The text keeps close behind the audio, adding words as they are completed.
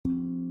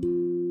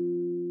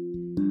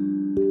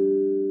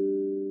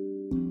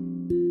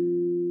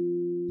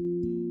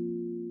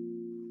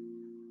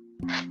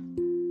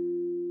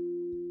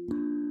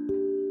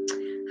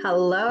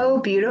Hello,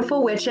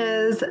 beautiful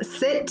witches.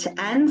 Sit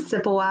and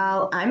sip a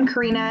while. I'm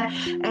Karina,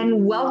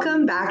 and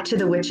welcome back to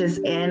the Witches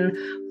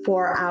Inn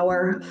for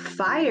our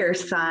fire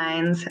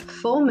signs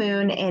full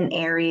moon in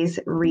Aries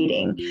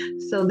reading.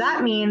 So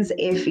that means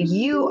if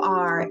you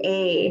are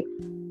a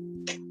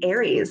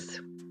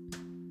Aries,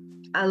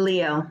 a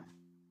Leo,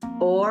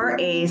 or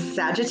a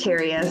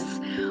Sagittarius,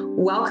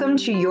 welcome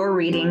to your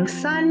reading,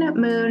 Sun,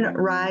 Moon,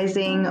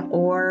 Rising,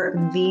 or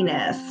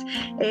Venus.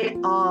 It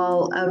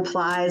all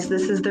applies.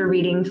 This is the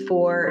reading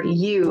for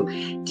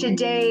you.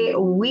 Today,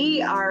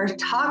 we are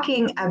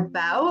talking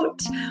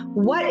about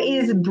what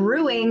is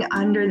brewing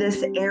under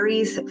this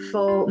Aries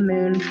full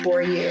moon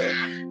for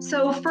you.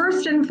 So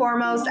first and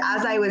foremost,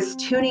 as I was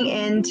tuning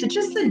in to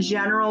just the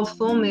general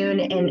full moon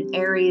in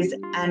Aries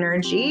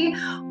energy,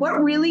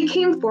 what really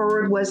came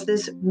forward was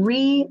this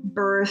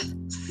rebirth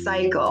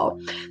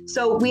cycle.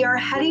 So we are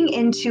heading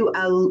into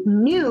a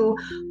new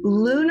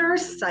lunar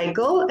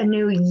cycle, a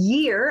new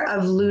year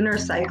of lunar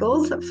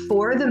cycles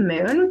for the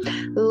moon.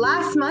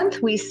 Last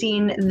month, we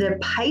seen the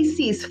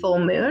Pisces full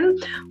moon,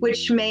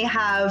 which may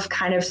have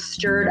kind of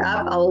stirred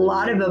up a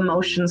lot of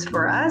emotions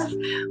for us.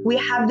 We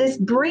have this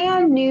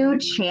brand new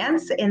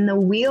chance in the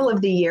wheel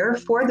of the year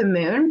for the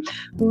moon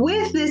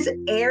with this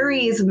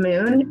Aries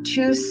moon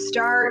to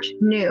start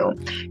new,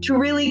 to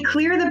really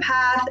clear the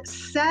path,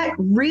 set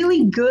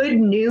really good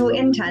new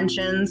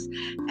intentions,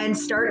 and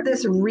start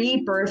this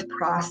rebirth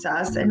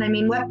process. And I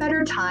mean, what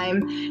better time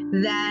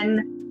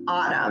than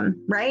autumn,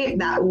 right?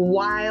 That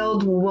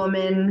wild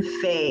woman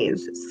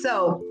phase.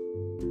 So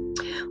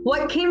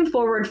what came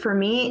forward for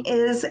me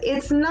is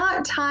it's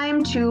not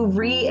time to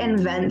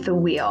reinvent the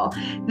wheel.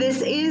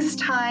 This is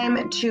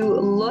time to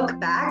look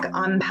back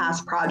on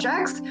past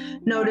projects,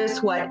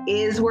 notice what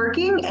is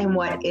working and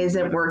what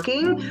isn't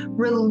working,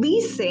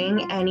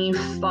 releasing any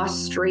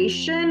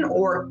frustration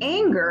or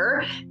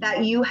anger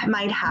that you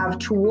might have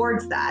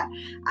towards that.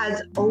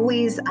 As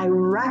always, I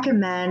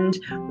recommend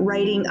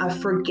writing a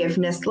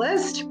forgiveness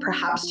list,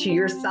 perhaps to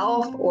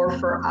yourself or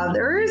for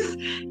others,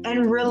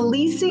 and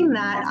releasing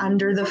that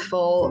under the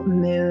full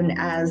moon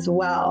as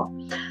well.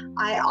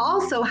 I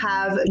also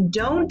have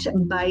don't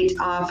bite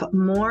off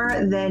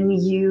more than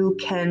you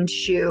can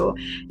chew.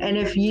 And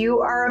if you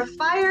are a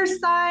fire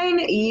sign,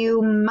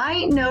 you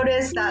might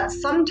notice that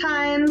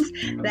sometimes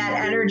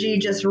that energy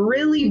just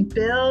really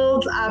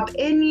builds up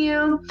in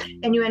you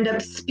and you end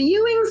up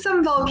spewing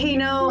some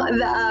volcano,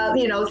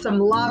 some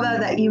lava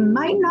that you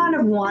might not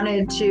have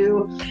wanted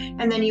to,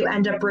 and then you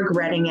end up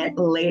regretting it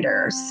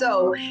later.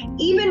 So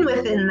even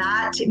within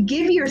that,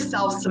 give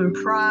yourself some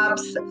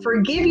props,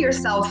 forgive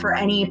yourself for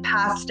any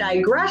past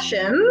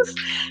digressions,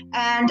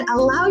 and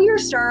allow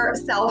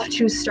yourself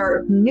to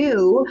start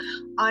new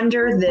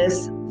under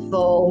this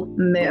full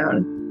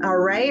moon. All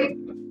right.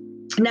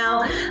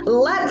 Now,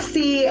 let's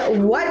see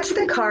what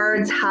the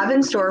cards have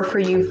in store for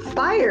you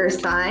fire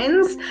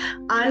signs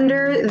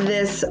under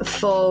this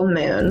full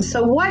moon.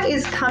 So what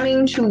is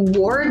coming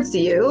towards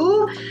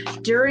you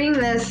during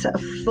this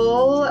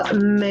full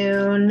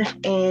moon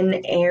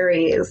in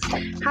Aries?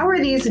 How are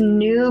these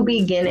new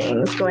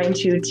beginnings going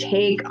to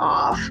take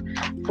off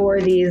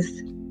for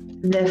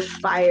the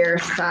fire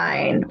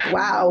sign?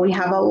 Wow, we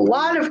have a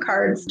lot of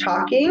cards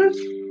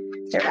talking.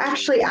 They're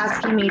actually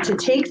asking me to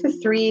take the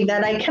three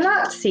that I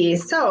cannot see.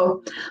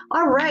 So,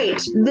 all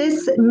right,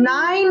 this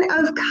Nine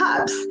of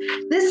Cups,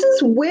 this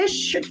is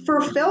wish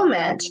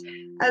fulfillment,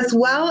 as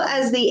well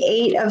as the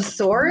Eight of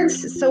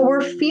Swords. So we're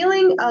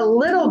feeling a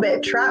little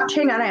bit trapped.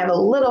 Hang on, I have a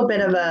little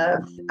bit of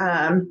a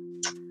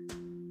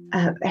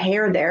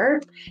hair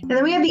there. And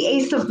then we have the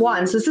Ace of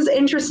Wands. This is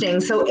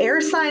interesting. So air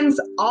signs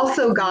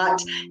also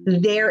got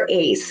their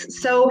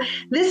ace. So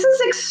this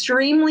is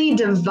extremely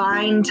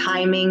divine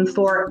timing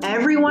for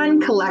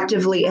everyone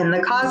collectively in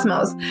the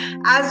cosmos.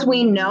 As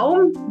we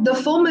know, the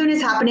full moon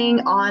is happening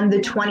on the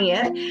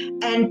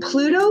 20th, and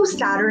Pluto,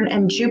 Saturn,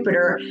 and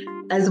Jupiter,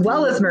 as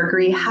well as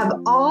Mercury, have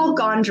all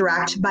gone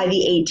direct by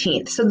the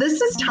 18th. So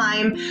this is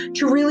time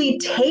to really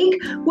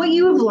take what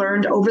you have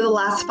learned over the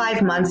last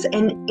 5 months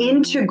and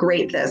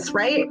integrate this,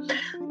 right?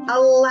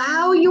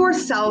 Allow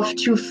yourself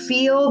to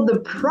feel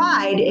the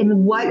pride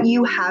in what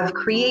you have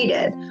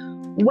created,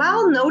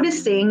 while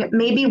noticing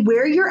maybe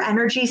where your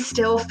energy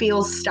still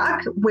feels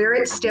stuck, where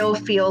it still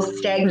feels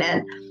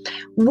stagnant.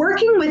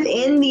 Working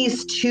within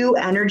these two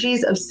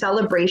energies of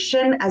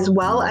celebration as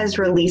well as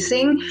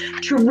releasing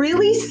to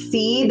really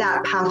see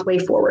that pathway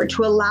forward,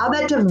 to allow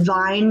that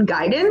divine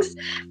guidance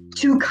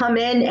to come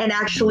in and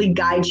actually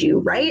guide you,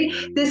 right?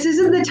 This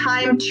isn't the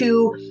time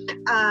to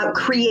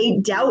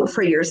create doubt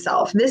for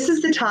yourself. This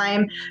is the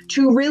time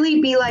to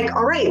really be like,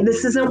 all right,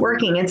 this isn't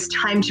working. It's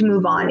time to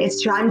move on.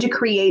 It's time to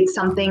create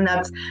something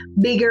that's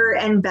bigger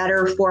and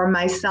better for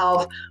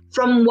myself,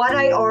 from what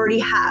I already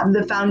have,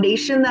 the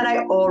foundation that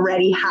I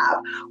already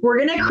have. We're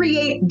going to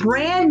create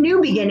brand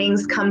new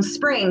beginnings come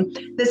spring.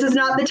 This is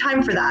not the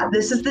time for that.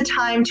 This is the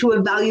time to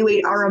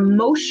evaluate our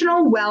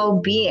emotional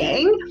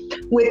well-being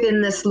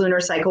within this lunar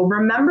cycle.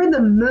 Remember,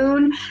 the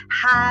moon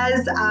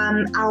has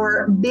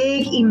our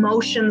big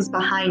emotions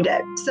behind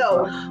it.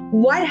 So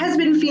what has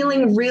been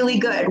feeling really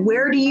good?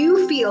 Where do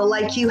you feel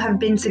like you have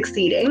been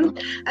succeeding?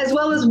 As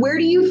well as where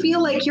do you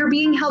feel like you're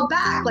being held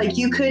back? Like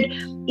you could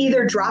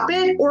either drop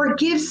it or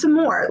give some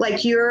more.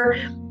 Like you're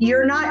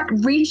not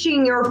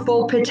reaching your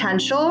full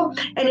potential,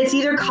 and it's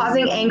either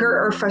causing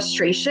anger or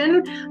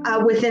frustration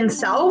within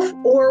self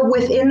or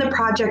within the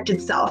project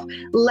itself.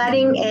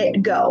 Letting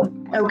it go.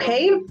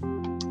 Okay.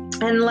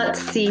 And let's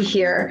see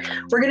here.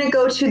 We're going to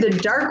go to the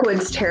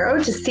Darkwoods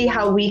Tarot to see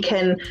how we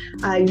can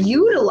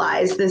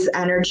utilize this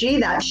energy,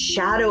 that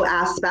shadow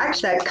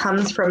aspect that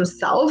comes from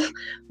self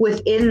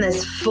within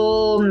this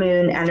full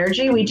moon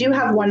energy. We do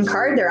have one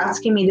card. They're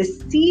asking me to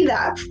see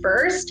that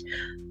first.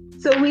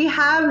 So we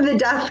have the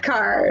Death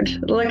card.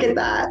 Look at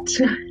that.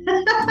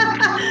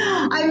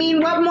 I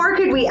mean, what more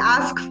could we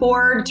ask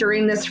for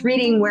during this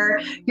reading where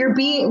you're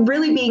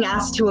really being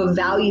asked to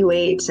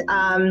evaluate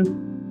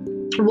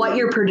what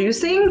you're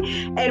producing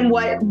and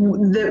what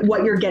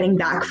you're getting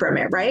back from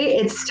it, right?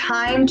 It's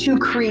time to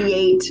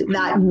create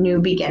that new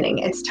beginning.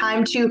 It's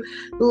time to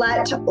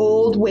let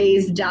old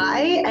ways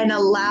die and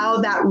allow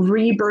that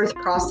rebirth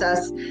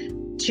process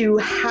to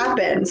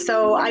happen.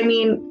 So, I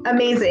mean,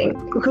 amazing.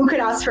 Who could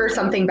ask for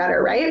something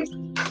better, right?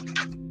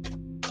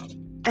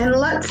 And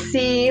let's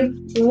see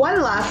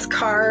one last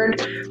card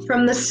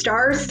from the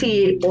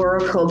Starseed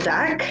Oracle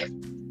deck.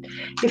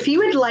 If you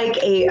would like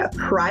a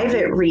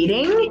private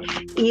reading,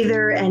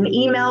 either an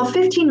email,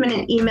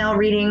 15-minute email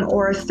reading,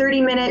 or a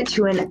 30-minute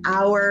to an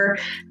hour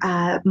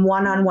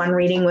one-on-one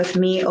reading with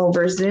me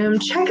over Zoom,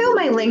 check out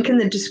my link in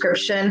the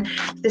description.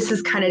 This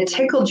has kind of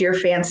tickled your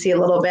fancy a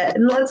little bit.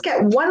 And let's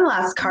get one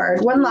last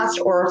card, one last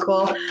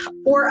oracle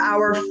for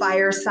our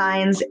fire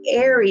signs,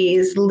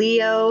 Aries,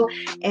 Leo,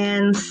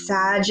 and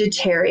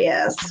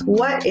Sagittarius.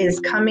 What is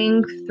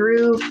coming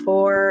through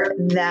for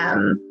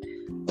them?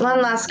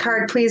 One last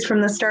card, please,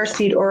 from the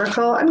Starseed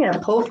Oracle. I'm going to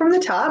pull from the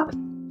top.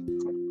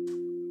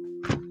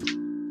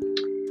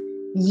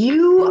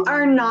 You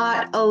are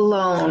not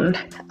alone.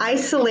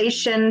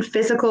 Isolation,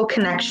 physical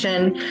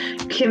connection,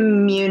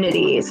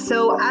 community.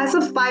 So as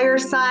a fire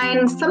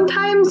sign,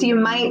 sometimes you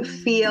might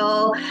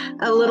feel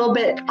a little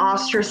bit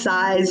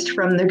ostracized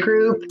from the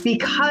group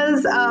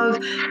because of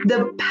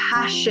the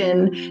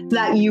passion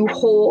that you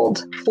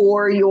hold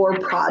for your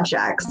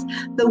projects,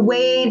 the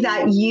way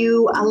that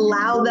you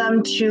allow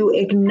them to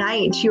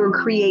ignite your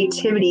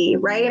creativity,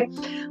 right?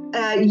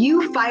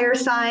 You fire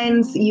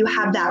signs, you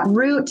have that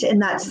root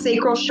and that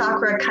sacral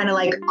chakra kind of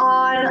like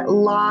on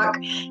lock.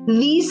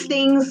 These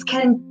things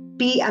can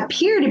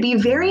appear to be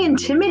very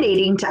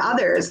intimidating to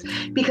others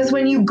because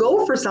when you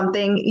go for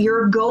something,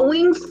 you're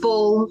going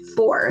full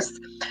force.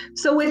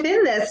 So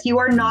within this, you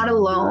are not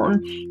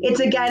alone. It's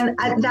again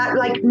that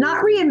like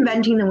not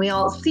reinventing the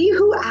wheel. See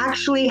who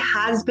actually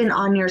has been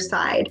on your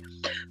side.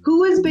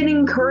 Who has been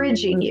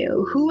encouraging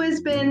you?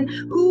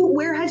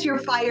 Where has your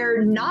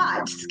fire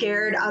not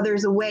scared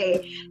others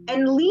away?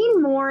 And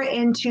lean more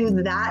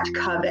into that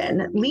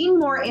coven, lean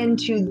more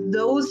into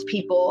those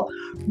people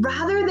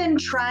rather than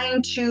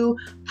trying to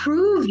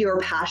prove your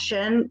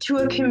passion to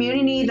a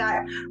community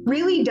that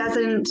really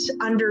doesn't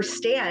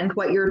understand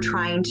what you're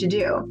trying to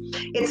do.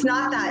 It's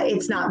not that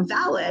it's not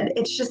valid,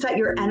 it's just that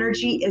your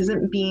energy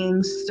isn't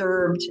being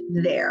served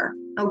there.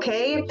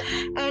 Okay.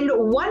 And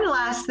one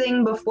last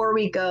thing before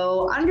we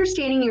go,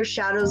 Understanding Your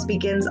Shadows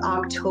begins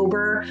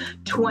October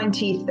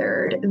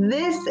 23rd.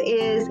 This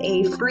is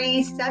a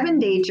free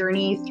 7-day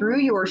journey through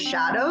your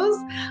shadows.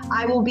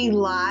 I will be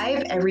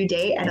live every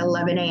day at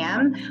 11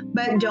 a.m.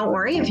 But don't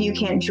worry if you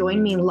can't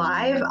join me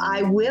live.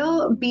 I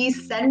will be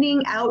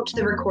sending out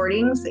the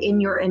recordings in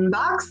your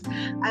inbox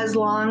as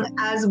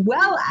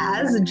well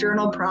as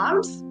journal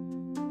prompts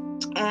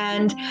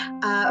and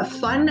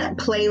fun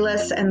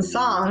playlists and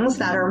songs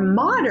that are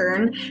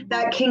modern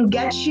that can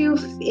get you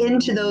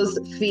into those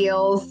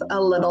feels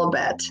a little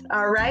bit.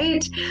 All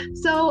right.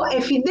 So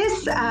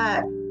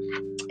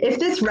if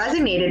this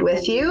resonated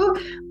with you,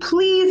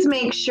 please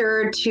make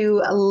sure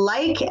to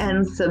like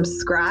and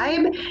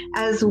subscribe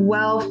as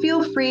well.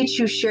 Feel free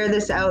to share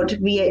this out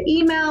via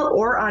email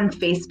or on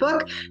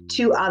Facebook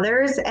to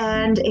others.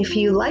 And if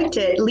you liked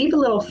it, leave a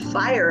little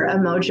fire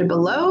emoji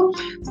below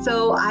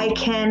so I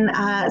can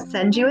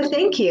send you a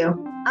thank you.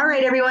 All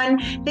right, everyone.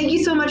 Thank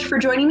you so much for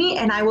joining me,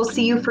 and I will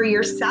see you for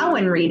your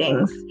Samhain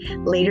readings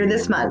later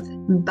this month.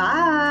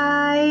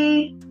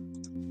 Bye.